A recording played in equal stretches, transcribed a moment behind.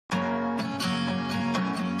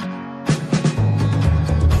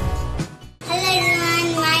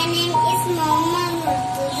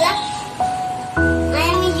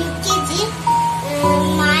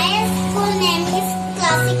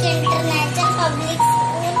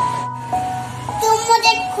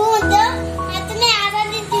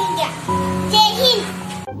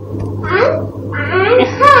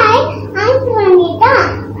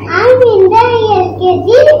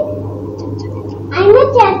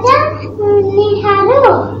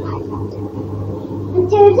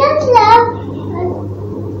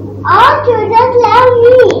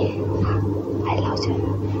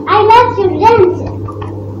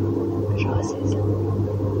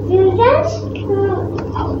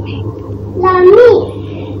Love me.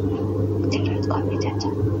 Children call me Chacha.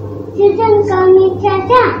 Children call me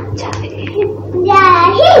Chacha. Jai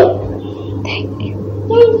Hind. Thank you.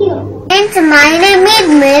 Thank you. Friends, my name is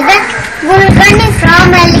Medak Bulkani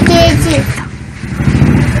from LKG.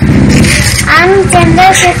 I'm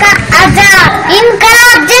Chandrasekhar Azad.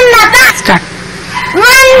 Inqilab Zindabad. Start.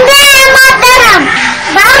 Vande Mataram.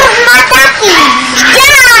 Bharat Mata ki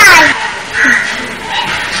Jai.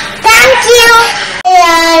 Thank you.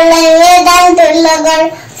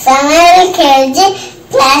 Summer LKG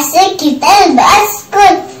Classic Kital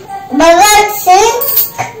School. Bhagat Singh.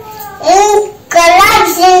 Inqilab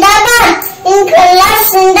Zindabad. Inqilab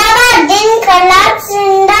Zindabad. Inqilab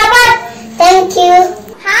Zindabad. Thank you.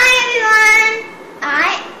 Hi everyone.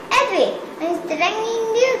 I Effie. I'm studying in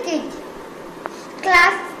UKG.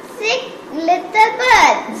 Classic Little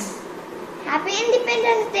Birds. Happy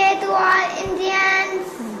Independence Day to all Indians.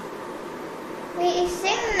 We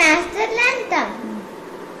sing National Anthem.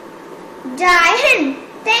 Jai Hind.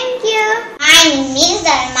 Thank you. My name is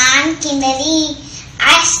Arman Kindari.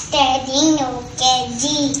 I study in UKG.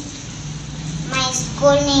 My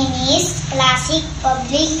school name is Classic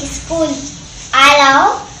Public School. I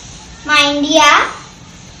love my India.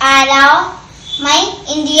 I love my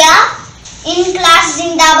India. Inqilab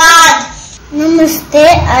Zindabad. Namaste.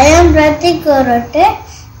 I am Pratik Korote.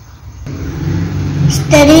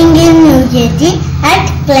 Studying in UKG at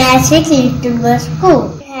Classic Little Bird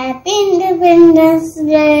School. Happy Independence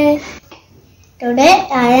Day. Today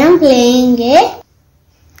I am playing a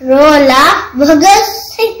role of Bhagat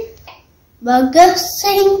Singh. Bhagat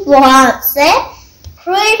Singh was a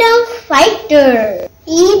freedom fighter.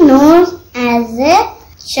 He known as a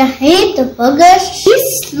Shahid Bhagat. His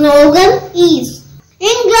slogan is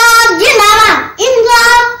Inqilab Zindabad.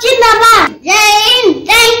 Inqilab Zindabad. Jai Hind.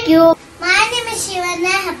 Thank you. My name is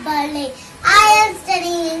Shivana Happale. I am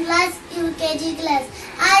studying in class UKG class.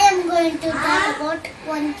 I am going to talk about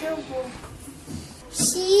one book.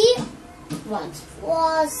 She was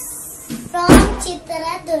from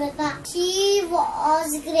Chitradurga. She was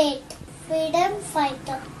great freedom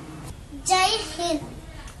fighter. Jai Hind.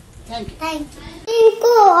 Thank you. Thank you. Thank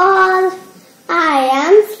you all. I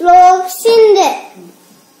am Slok Shinde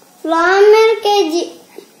from LKG.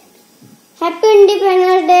 Happy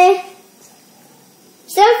Independence Day.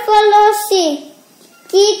 सब फलोसी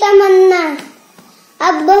की तमन्ना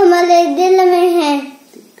अब हमारे दिल में है,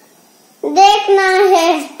 देखना है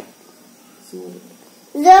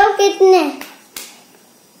जो कितने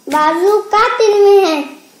बाजू कातिल में है।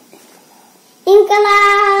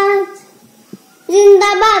 इंकलाब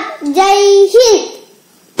जिंदाबाद। जय हिंद।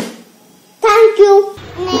 Thank you.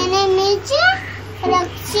 मैंने नीचे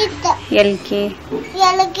रक्षित LKG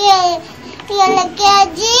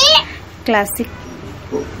Classic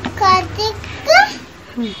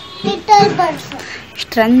Little Birds.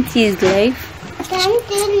 Strength is life.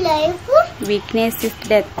 Strength is life. Weakness is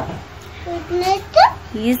death. Weakness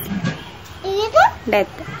is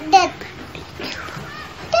death. Death.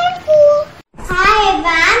 Thank you. Hi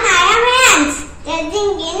everyone, I am Hans.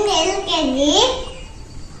 Studying in LKG.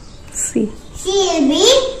 See. CLB.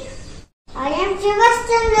 I am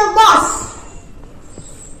Srivastava Boss.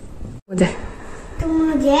 तुम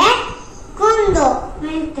मुझे खून दो,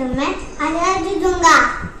 मैं तुम्हें आजाद दूंगा।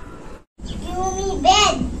 Give me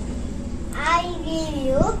bed, I give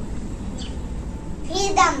you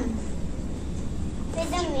freedom.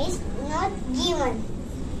 Freedom is not given,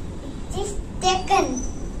 it is taken.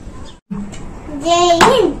 Jai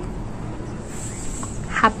Hind.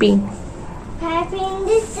 Happy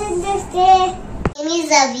Independence Day. My name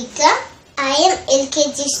is Avika. I am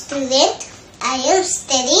LKG student. I am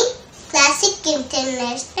studying Classic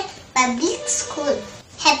International Public School.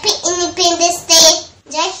 Happy Independence Day.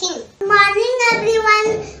 Jai Hind. Good morning everyone.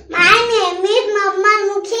 My name is Mohammad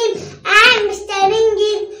Mukhim. I am studying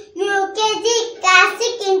in UKG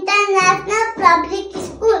Classic International Public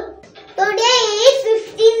School. Today is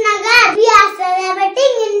 15 August. We are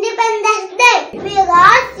celebrating Independence Day. We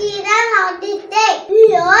got freedom on this day. We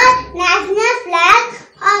hold national flag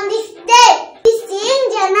on this day. We sing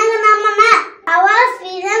Jana Gana Mana. Our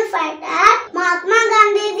freedom fighter Mahatma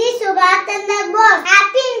Gandhi Ji, Subhash Chandra Bose.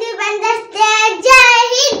 Happy Independence Day. Jai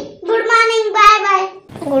Hind. Good morning. Bye bye.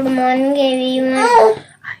 Good morning everyone.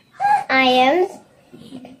 I am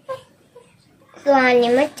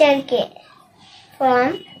Swanima Charke from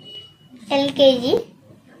LKG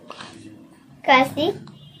Classic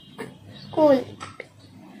School.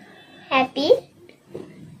 Happy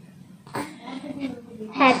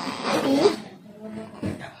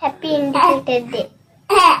Independence Day.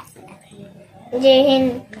 Jai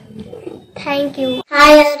Hind. Thank you.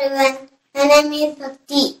 Hi everyone. I My name is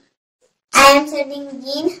Bhakti. I am studying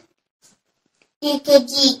in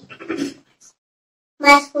UKG.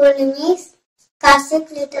 My school name is Classic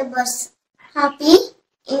Little Bus. Happy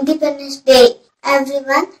Independence Day,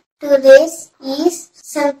 everyone. Today is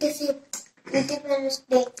 75th Independence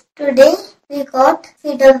Day. Today we got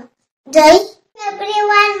freedom. Jai.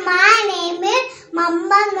 Everyone, my name is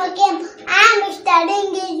Mamman Mokem. I am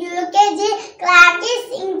studying in UKG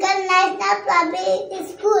Classic International Public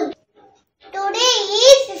School. Today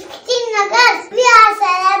is 15 August. We are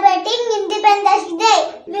celebrating Independence Day.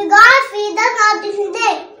 We got freedom on this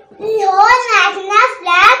day. We hold national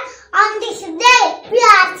flag on this day. We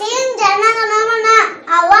are singing Jana Gana Mana.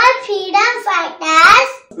 Our freedom fighters,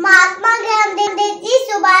 Mahatma Gandhi,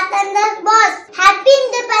 Subhash Chandra Bose. Happy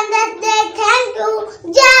Independence Day. Thank you.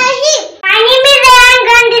 Jai Hind. My name is Ayan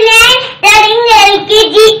Gandilan, studying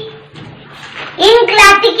LKG in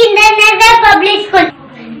Classic International Public School.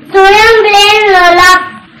 Sonam ब्लेन लोला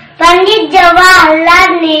पंडित जवाहरलाल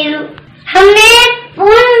नेहरू हमें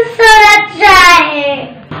पूर्ण सुरक्षा है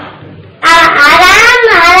आराम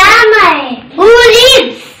आराम है Who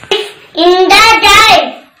lives in the day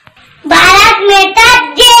Bharat माता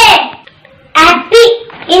जय Happy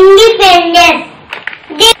Independence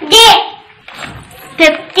Day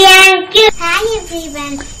Thank you. Hi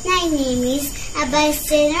everyone, my name is Abhay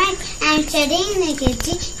Sirvan. I am studying in UKG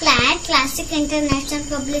Classic International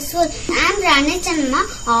Public School. I am Rani Chanma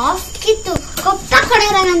of Kittu. Koppa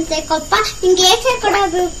kodaranante koppa ingeke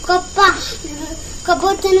kodabeku koppa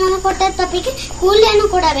ಕಬೋತನ ಕೊಟ್ಟ ತಪ್ಪಿಗೆ ಕೂಲಿಯನ್ನು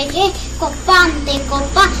ಕೊಡಬೇಕೆ ಕೊಪ್ಪ ಅಂತೆ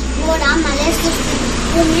ಕೊಪ್ಪ ಮೋಡ ಮಳೆ ಸೃಷ್ಟಿ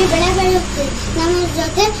ಭೂಮಿ ಬೆಳೆ ಬೆಳೆಯುತ್ತೆ ನಮ್ಮ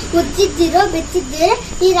ಜೊತೆ ಉಜ್ಜಿದ್ದಿರೋ ಬೆತ್ತಿದ್ದೀರ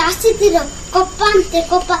ನೀರು ಹಾಸ್ತಿದ್ದೀರೋ ಕೊಪ್ಪ ಅಂತೆ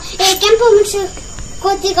ಕೊಪ್ಪ ಏ ಕೆಂಪು ಮಿಶ್ರ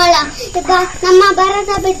ಕೋತಿಗಳ ನಮ್ಮ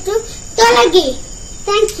ಭಾರತ ಬಿಟ್ಟು ತೊಲಗಿ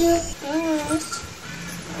thank you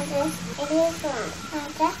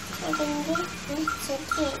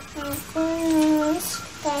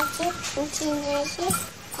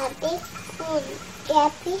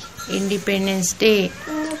Happy Independence Day.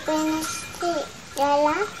 Independence Day.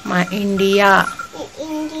 Yala. My India.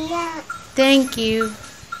 India. Thank you.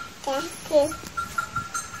 Thank you.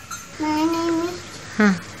 My name is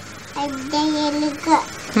Adyayeluga.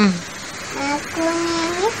 My school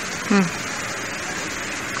name is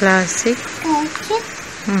Classic. Classic.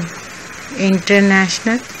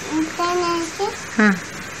 International. International.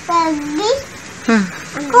 Public.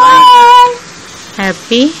 School.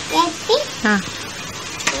 Happy. Happy.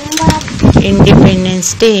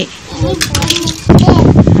 Independence Day. Independence Day.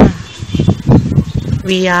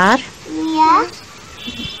 We are are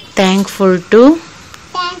thankful to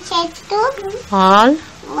thankful to all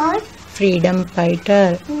all freedom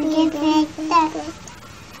fighter. freedom.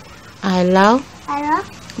 I love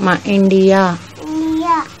my India.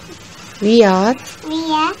 India. We are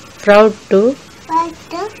We are proud to proud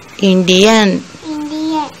to Indian.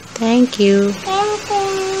 India. Thank you. Thank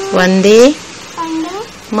you. Vande Vande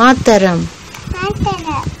Mataram.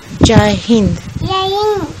 Mataram. Jai Hind. Jai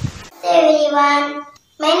Hind. Everyone,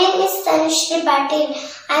 my name is Tanushree Patil.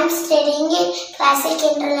 I am studying in Classic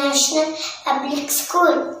International Public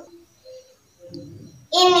School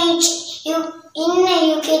in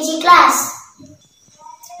UKG class.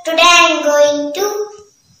 Today I am going to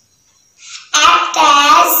act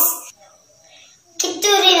as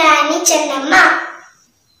Kitturi Rani Channamma.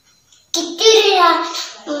 Kitturi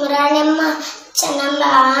Ranamma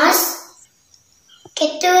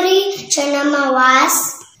Kitturi Channamma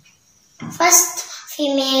was first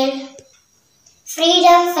female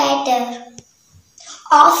freedom fighter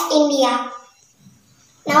of India.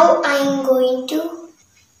 Now I am going to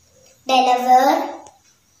deliver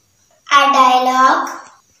a dialogue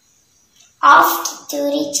of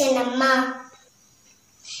Kitturi Channamma.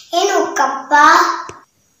 ಏನು ಕಪ್ಪ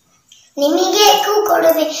ನಿಮಗೆ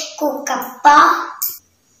ಕೊಡಬೇಕು ಕಪ್ಪ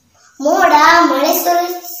ಮೋಡ ಮಳೆ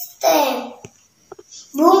ಸುರಿಸುತ್ತೆ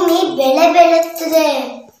ಭೂಮಿ ಬೆಳೆ ಬೆಳೆಯುತ್ತದೆ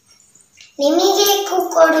ನಿಮಗೆ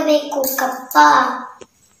ಕೊಡಬೇಕು ಕಪ್ಪ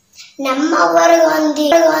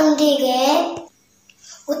ನಮ್ಮವರಿಗೊಂದಿಗೆ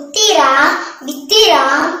ಉತ್ತೀರಾ ಬಿತ್ತೀರಾ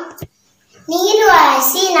ನೀರು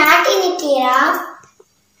ಹಾಯಿಸಿ ನಾಟಿ ನಿಂತೀರಾ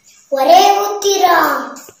ಹೊರೆ ಉತ್ತೀರಾ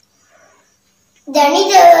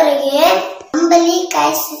ದಣಿದವರಿಗೆ ಅಂಬಲಿ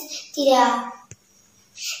ಕಾಯಿಸುತ್ತೀರಾ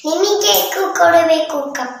ನಿಮಗೆ ಕೊಡಬೇಕು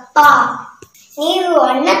ಕಪ್ಪ ನೀವು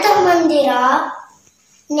ಅಣ್ಣ ತಮ್ಮಂದಿರ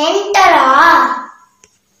ನೆಂಟರ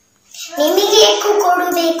ನಿಮಗೆ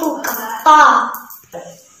ಕೊಡಬೇಕು ಕಪ್ಪ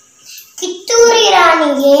ಕಿತ್ತೂರಿ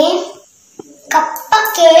ರಾಣಿಗೆ ಕಪ್ಪ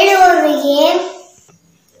ಕೇಳುವವರಿಗೆ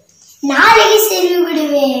ನಾಳೆಗೆ ಸೆಲು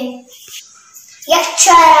ಬಿಡುವೆ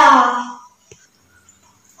ಎಚ್ಚರ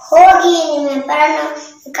ಹೋಗಿ ನಿಮ್ಮ ಪ್ರಾಣ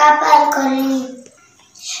ಕಾಪಾಡಿಕೊಳ್ಳಿ ಮಾಡಿ.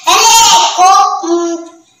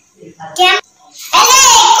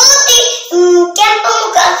 ಕೆಂಪು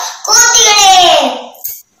ಮುಖ ಕೋತಿಗಳೇ,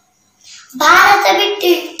 ಭಾರತ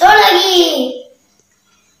ಬಿಟ್ಟು ತೊಲಗಿ,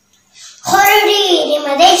 ಹೊರಡಿ ನಿಮ್ಮ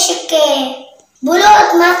ದೇಶಕ್ಕೆ. बोलो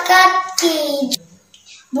माता की,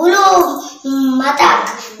 बोलो माता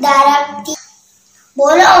की,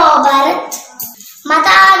 बोलो भारत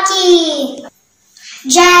माता की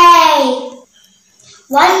जय.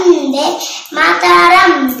 वंदे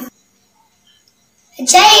मातरम.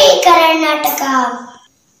 जय Karnataka.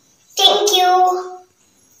 Thank you.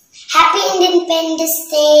 Happy Independence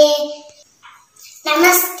Day.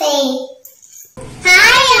 Namaste.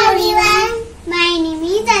 Hi everyone. My name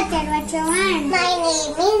is Atharva Chauhan. My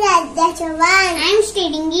name is Adya Chauhan. I am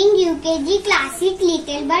studying in UKG Classic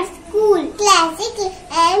Little Bird School.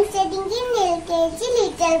 I am studying in LKG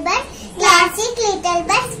Little Bird Classic Little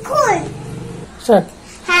Bird School. Sir.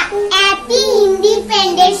 Happy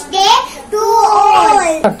Independence Day to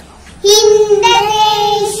all. Hind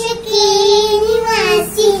देश की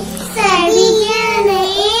निवासी सभी जन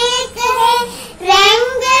एक है.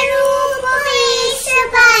 रंग रूप वेश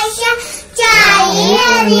भाषा चाहे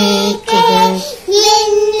अनेक है.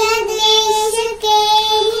 हिंद देश के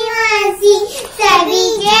निवासी सभी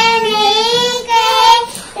जन एक है.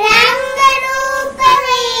 रंग रूप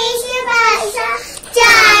वेश भाषा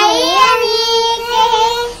चाहे अनेक है.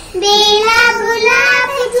 बेला गुलाब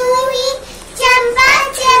जूही चंपा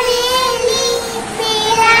चमेली,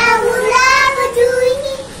 बेला गुलाब जूही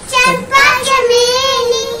चंपा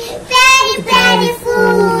चमेली, प्यारे प्यारे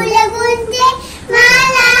फूल गुंथे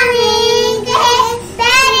माला में गए.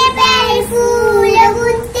 प्यारे प्यारे फूल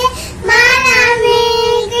गुंथे माला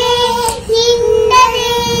में गए. हिंद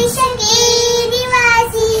देश के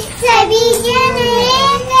निवासी सभी जन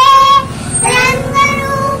एक है. रंग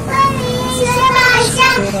रूप वेश भाषा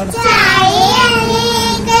चाहे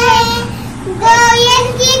अनेक है. कोयल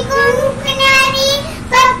की कुंकनारी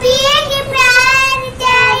पपिया की प्राण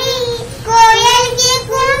प्यारी. कोयल की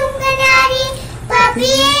कुंकनारी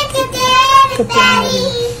पपिया की प्राण प्यारी.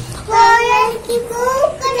 कोयल की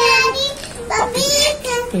कुंकनारी पपिया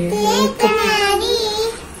की प्राणी.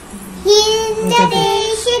 हिंद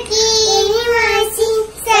देश की निवासी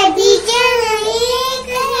सभी जन एक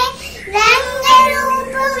है. रंग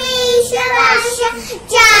रूप वेश भाषा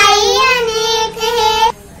चाहे अनेक है.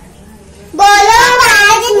 बोलो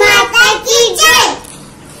भारत माता की जय.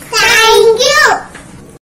 Thank you.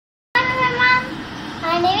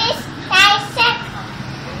 My name is Taisak.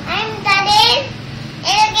 I'm studying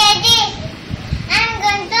LKG. I'm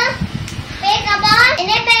going to speak about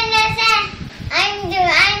independence day. I'm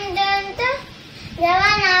going to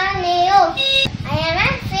Jawaharlal Nehru. I am a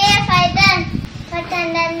freedom fighter for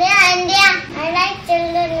Tanzania, India. I like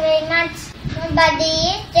children very much. Nobody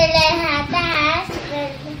is children has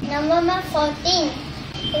November 14.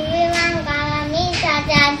 Everyone call me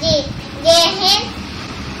Chachaji. Jai Hind.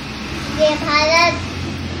 Jai Bharat.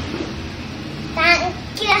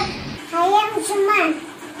 Thank you. I am Shuman.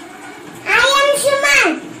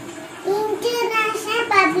 International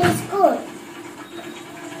Public School.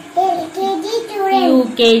 LKG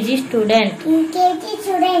student. UKG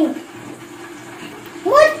student.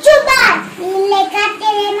 ಮುಚ್ಚುಬ ಇಲ್ಲೇ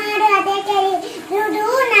ಕಟ್ಟೆಲೆ ಮಾಡು ಅದೇ ಕರಿ ಇದು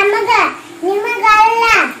ನಮಗ ನಿಮಗಲ್ಲ.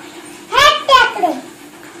 ಹೆಟ್ಟಕ್ರೆ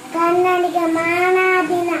ಕನ್ನಡಿಗ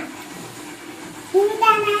ಮಾನಾದಿನ. ಇಂಥ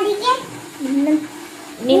ನಾಡಿಗೆ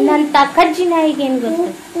ನಿನ್ನಂತ ಕಜ್ಜಿ ನಾಯಿಗೇನು ಗೊತ್ತು?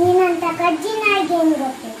 ನೀನಂತ ಕಜ್ಜಿ ನಾಯಿಗೇನು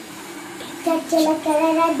ಗೊತ್ತು? ಚಚ್ಚಲ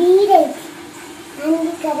ಕರರ ಬೀರೈತಿ,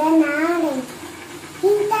 ಅಂಗಿಕರ ನಾಡೈತಿ.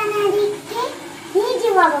 ಇಂಥ ನಾಡಿಗೆ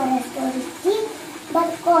ನಿಜವಾಗರ ತೋರಿಸಿ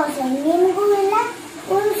ಬದುಕೋಸೆ ನಿಮಗೂ ಇಲ್ಲ,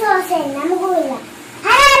 ಉಳಿಸೋಸೆ ನಮಗೂ ಇಲ್ಲ.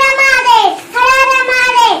 ಹರ ರಮಾದೆ, ಹರ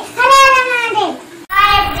ರಮಾದೆ, ಹರ ರಮಾದೆ. Hi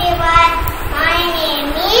everyone, my name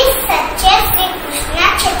is Satya Sri Krishna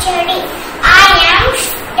Chachadi. I am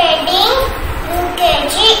studying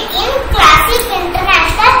UKG in Classic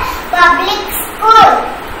International Public School.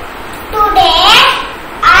 Today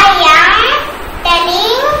I am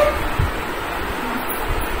telling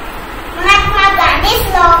Mahatma Gandhi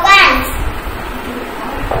slogans.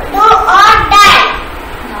 Do or die.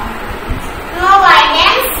 No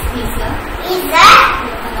violence is a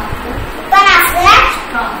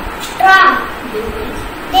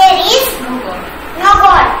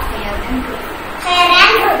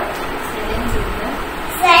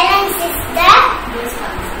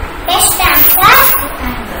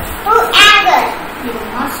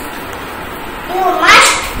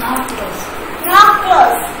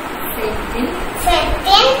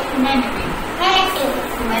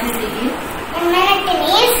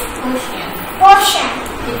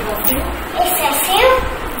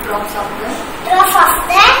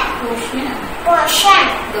Ocean. Ocean.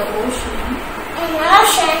 The ocean An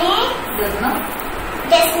ocean does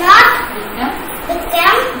not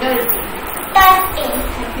become dirty. thirsty.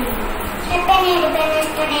 Happy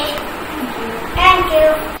Independence Day. Thank you.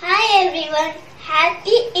 Hi everyone.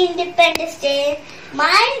 Happy Independence Day.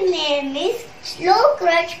 My name is Shlok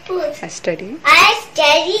Rajput. I study I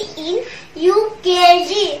study in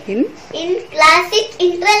UKG in Classic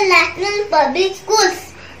International Public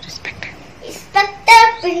Schools. Inspector,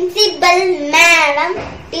 Principal, Madam,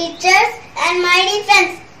 teachers and my dear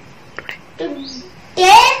friends.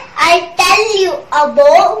 Today I tell you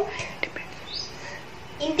about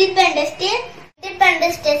Independence Day.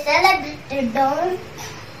 Independence Day celebrated on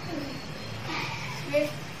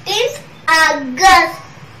 15th August.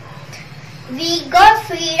 We got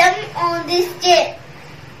freedom on this day.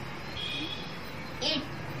 It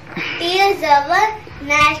is our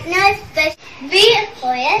national festival. We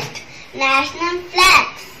hoist national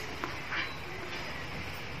flags.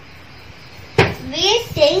 We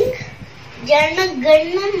sing Jana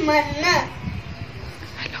Gana Mana.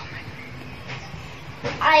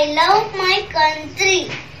 I love my country.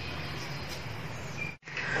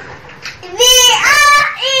 We are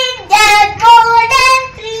in the golden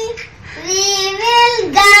tree. We will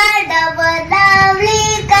guard our lovely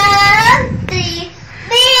country.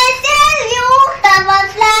 We salute our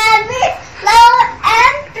flag with love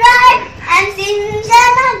and pride and sing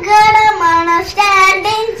Jana Gana Mana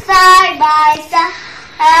standing side by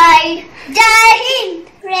side. Jai Hind.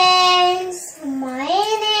 Friends, my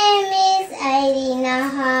name is Irina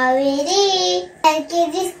Haveri,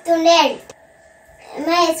 LKG student.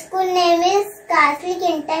 My school name is Catholic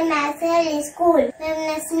International School. मैं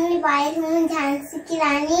नस्मी भाई हूँ झांसी की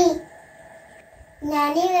रानी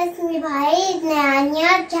नस्मी भाई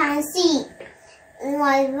नयानिया Jhansi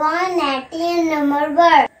was born 18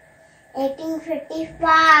 November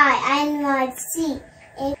 1855 and NYC.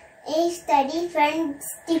 I study French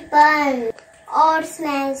Stephen और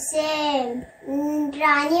Smansem.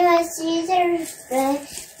 Rani was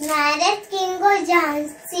married King of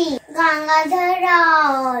Jhansi, Gangadhar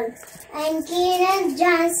Rao and Kiran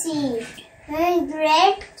Jhansi. And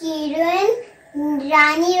great Kiran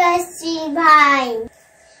Rani Vasibhai.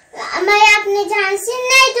 मैं अपनी झांसी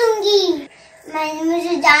नहीं दूंगी.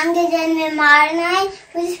 मुझे जान के जन में मारना है.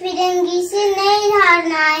 मुझे फिरंगी से नहीं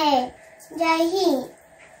हारना है. जय Hind.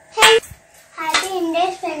 Happy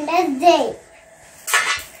Independence Day.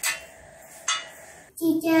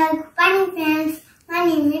 Teacher, funny friends, my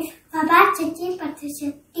name is Baba Chachi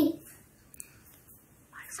Patrashakti.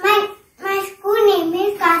 My school name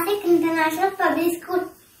is Classic International Public School.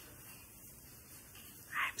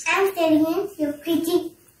 I am studying in UKG.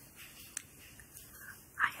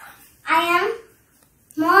 I am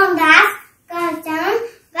Mohandas Karchan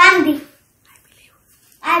Gandhi.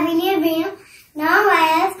 I believe in no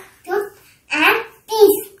violence, truth and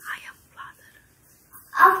peace. I am father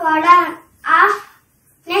of order of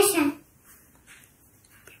nation.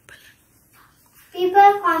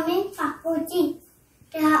 People call me Papuji.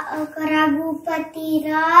 Raghupati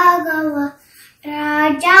Raghav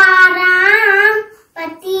Raja Ram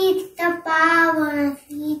Patita Pavan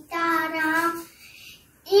Sita Ram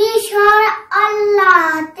Ishwar Allah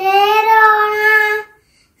Tera Naam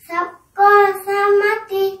Sabko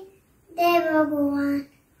Samati Deva Bhuvan.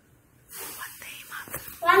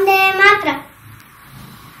 Vande Matra.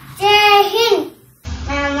 Jai Hind.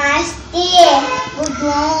 Namaste. Good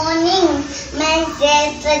morning. मैं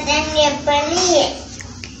जयप्रदन Nepali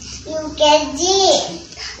UKG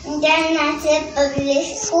International Public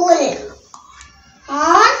School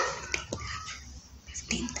on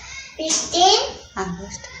 15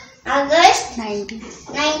 August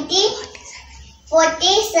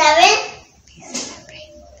 1947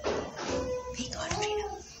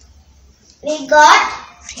 we got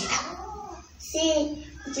freedom.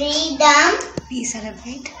 we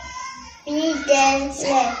celebrate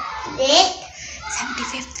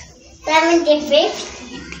 75th 75th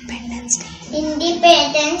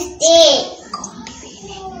Independence Day.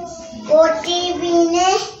 ಕೋಟಿವೀಣೆ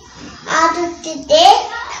ಆಡುತ್ತಿದೆ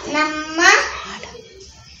ನಮ್ಮ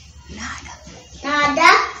ನಾಡ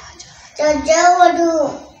ಧ್ವಜವದು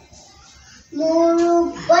ಮೂರು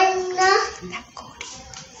ಬಣ್ಣ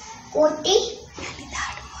ಕೋಟಿ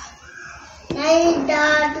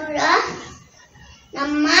ನಲಿದಾಡುವ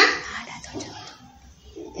ನಮ್ಮ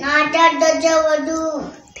ನಾಡ ಧ್ವಜವದು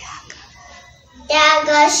ತ್ಯಾಗ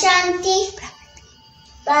ಶಾಂತಿ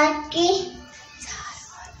ಬಾಕಿ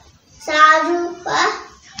ಸಾರೂಪ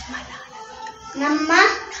ನಮ್ಮ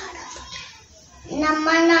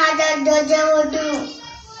ನಾಡ ಧ್ವಜವದು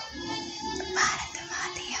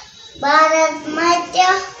ಭಾರತ್ ಮಾತೆ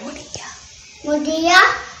ಮುದಿಯ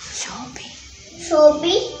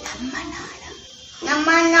ಶೋಭಿ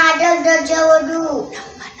ನಮ್ಮ ನಾಡ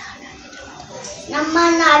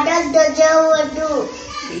ಧ್ವಜವದು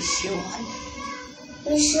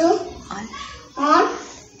ವಿಶು ಆನ್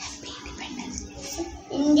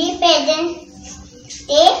ಇಂಡಿಪೆಂಡೆನ್ಸ್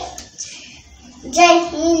ಡೇ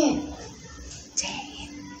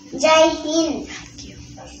जय हिंद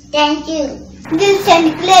थैंक यू दिल से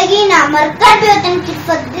निकलेगी ना मरकर भी वतन की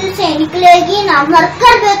इज्जत दिल से निकलेगी ना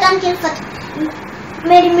मरकर भी वतन की इज्जत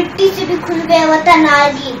मेरी मिट्टी से भी खुशबू वतन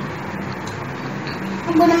आएगी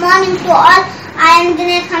good morning to all I am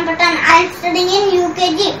Dinesh Khan Pathan I am studying in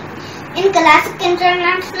UKG in Classic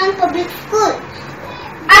International Public School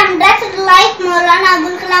and that's like Maulana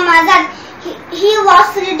Abul Kalam Azad. He was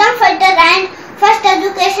freedom fighter and first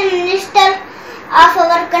education minister of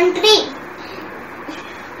our country.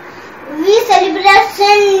 We celebrate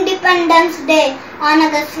Independence Day on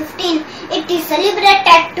August 15. It is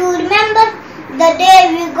celebrated to remember the day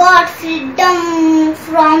we got freedom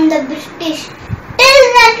from the British. Till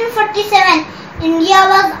 1947, India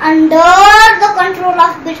was under the control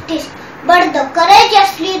of British, but the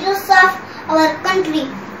courageous leaders of our country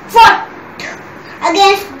fought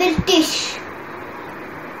against British.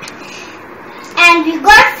 And we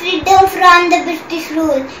got freedom from the British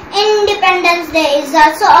rule. Independence Day is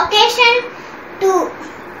also occasion to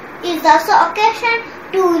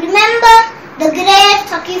remember the great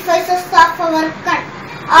sacrifices of our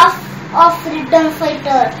of freedom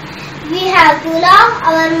fighters. We have to love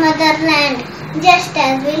our motherland just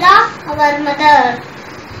as we love our mother.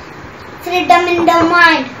 Freedom in the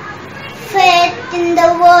mind, faith in the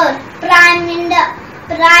word,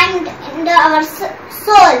 primed in our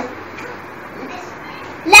soul.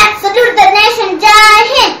 Let's salute the nation. Jai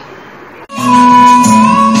Hind.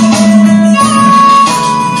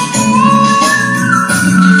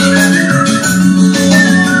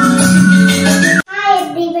 Hi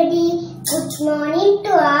everybody. Good morning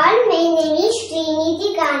to all. My name is Srinidhi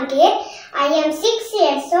Kante. I am 6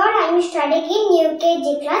 years old. I am studying in UKG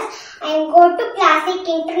class. I am going to Classic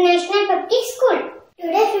International Public School.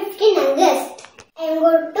 Today 15 August. I am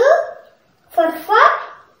going to for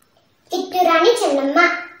Kittur Rani Chennamma.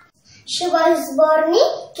 She was born in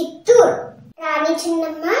Kittur. Rani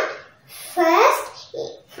Chennamma, first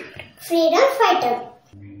freedom fighter.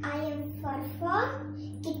 I am for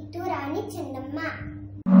Kittur Rani Chennamma.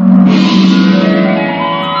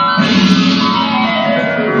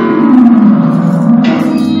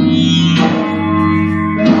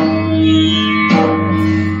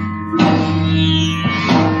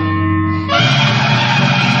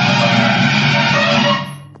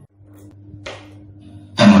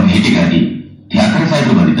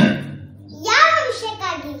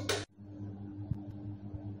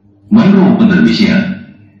 ಮೈರೋ ಒಪ್ಪಂದದ ವಿಷಯ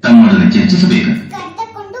ತಮ್ಮೊಡನೆ ಚರ್ಚಿಸಬೇಕು.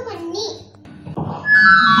 ಕರೆದುಕೊಂಡು ಬನ್ನಿ.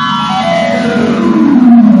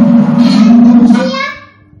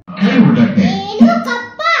 ಏನು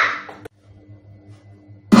ಕಪ್ಪ?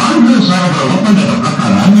 ಒಪ್ಪಂದದ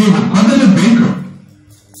ಪ್ರಕಾರ ನೀವು ಕೊಡಲೇಬೇಕು.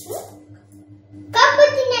 ಕಬ್ಬು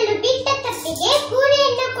ತಿನ್ನಲು ಬಿಟ್ಟ ತಪ್ಪಿಗೆ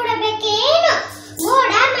ಕೂಲಿಯನ್ನು ಕೊಡಬೇಕೇನು?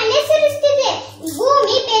 ಮೋಡ ಮಳೆ ಸುರಿಸುತ್ತಿದೆ,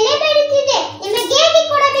 ಭೂಮಿ ಬೆಲೆ ಬೆಳೆಯುತ್ತಿದೆ, ನಿಮಗೇಗೆ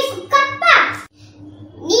ಕೊಡಬೇಕು ಕಪ್ಪ?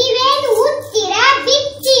 ನೀವೇನು ಉತ್ತೀರಾ,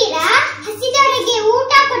 ಬಿತ್ತೀರಾ, ಹಸಿದವರಿಗೆ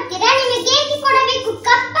ಊಟ ಕೊಡ್ತೀರಾ, ನಿಮಗೇಕೆ ಕೊಡಬೇಕು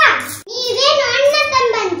ಕಪ್ಪ? ನೀವೇನು ಅಣ್ಣ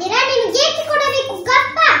ತಮ್ಮಂದಿರಾ, ನಿಮಗೇಕೆ ಕೊಡಬೇಕು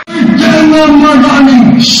ಕಪ್ಪ?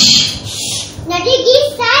 ನಡಿಗಿ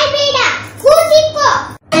ಸಾಯ್ಬೇಡ, ಕೂತಿಕೋ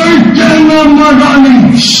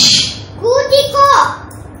ಕೂತಿಕೋ.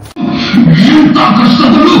 ಇಂಥ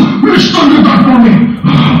ಕಷ್ಟದಲ್ಲೂ ಇಷ್ಟೊಂದು